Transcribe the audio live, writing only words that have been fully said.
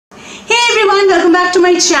everyone, welcome back to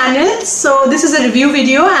my channel. So this is a review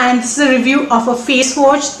video and this is a review of a face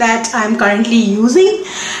wash that I'm currently using,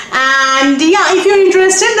 and yeah, if you're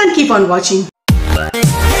interested then keep on watching.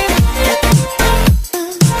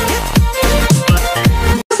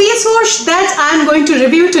 Face wash that I'm going to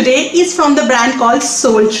review today is from the brand called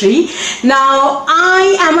SoulTree. Now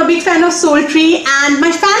I am a big fan of SoulTree and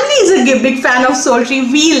my family is a big fan of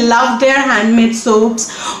SoulTree. We love their handmade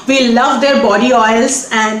soaps, we love their body oils,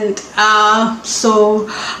 and so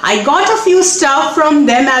I got a few stuff from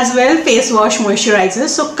them as well, face wash, moisturizers.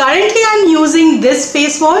 So currently I'm using this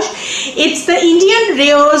face wash. It's the Indian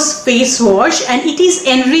Rose face wash and it is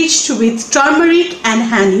enriched with turmeric and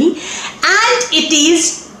honey, and it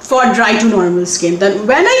is for dry to normal skin. Then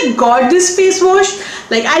when I got this face wash,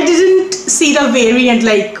 like I didn't see the variant,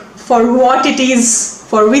 like for what it is,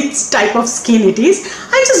 for which type of skin it is.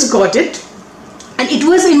 I just got it and it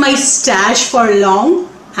was in my stash for long,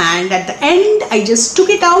 and at the end I just took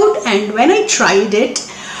it out, and when I tried it,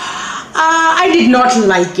 I did not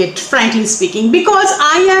like it, frankly speaking, because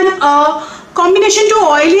I am a combination to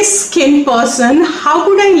oily skin person. How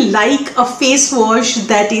could I like a face wash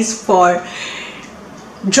that is for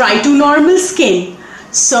dry to normal skin?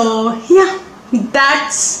 So yeah,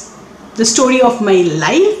 that's the story of my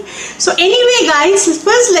life. So anyway guys,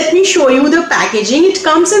 first let me show you the packaging. It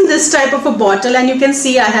comes in this type of a bottle and you can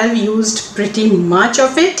see I have used pretty much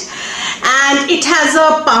of it, and it has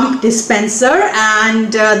a pump dispenser,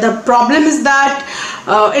 and the problem is that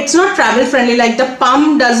it's not travel friendly, like the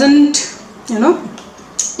pump doesn't, you know,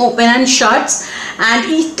 open and shuts, and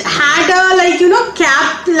it had a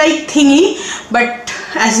cap like thingy, but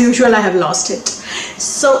as usual I have lost it.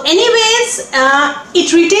 So anyways,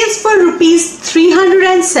 it retails for rupees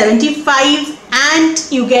 375 and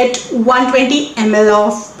you get 120 ml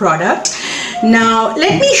of product. Now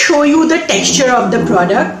let me show you the texture of the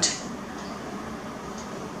product.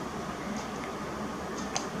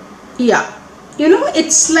 Yeah, you know,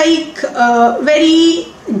 it's like very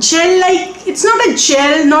gel like. It's not a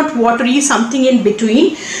gel, not watery, something in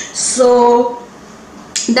between. So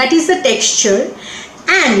that is the texture,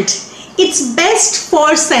 and it's best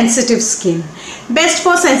for sensitive skin, best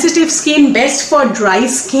for sensitive skin, best for dry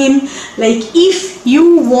skin. Like if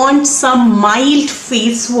you want some mild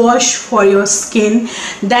face wash for your skin,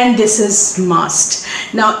 then this is must.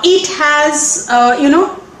 Now it has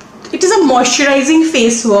it is a moisturizing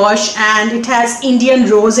face wash, and it has Indian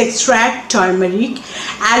rose extract, turmeric,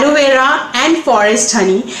 aloe vera and forest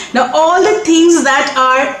honey. Now all the things that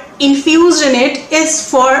are infused in it is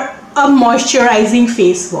for a moisturizing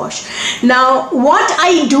face wash. Now what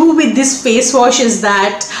I do with this face wash is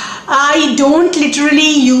that I don't literally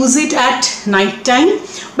use it at night time,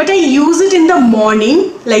 but I use it in the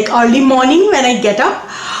morning, like early morning when I get up.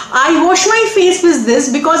 I wash my face with this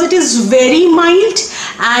because it is very mild,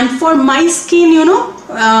 and for my skin, you know,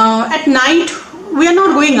 at night we are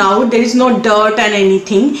not going out, there is no dirt and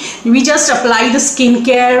anything, we just apply the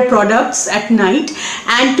skincare products at night,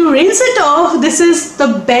 and to rinse it off, this is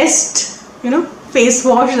the best, you know, face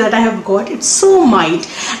wash that I have got. It's so mild,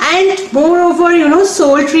 and moreover, you know,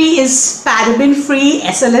 SoulTree is paraben free,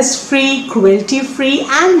 SLS free, cruelty free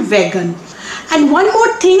and vegan. And one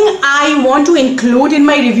more thing I want to include in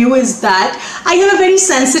my review is that I have a very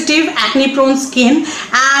sensitive acne prone skin,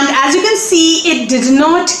 and as you can see, it did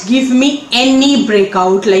not give me any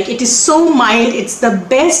breakout. Like it is so mild, it's the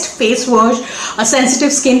best face wash a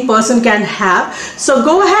sensitive skin person can have. So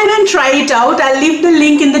go ahead and try it out. I'll leave the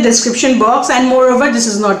link in the description box, and moreover, this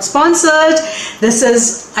is not sponsored. This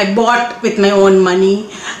is I bought with my own money,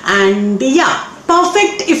 and yeah,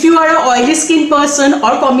 perfect if you are an oily skin person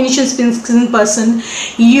or combination skin person.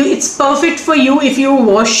 It's perfect for you if you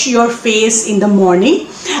wash your face in the morning,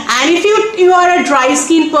 and if you are a dry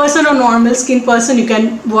skin person or normal skin person, you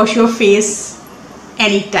can wash your face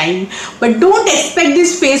anytime. But don't expect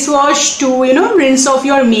this face wash to, you know, rinse off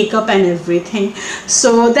your makeup and everything.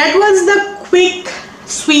 So that was the quick,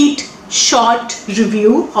 sweet, short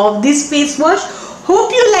review of this face wash.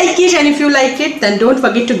 Hope you like it, and if you like it, then don't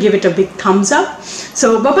forget to give it a big thumbs up.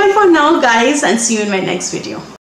 So bye bye for now guys, and see you in my next video.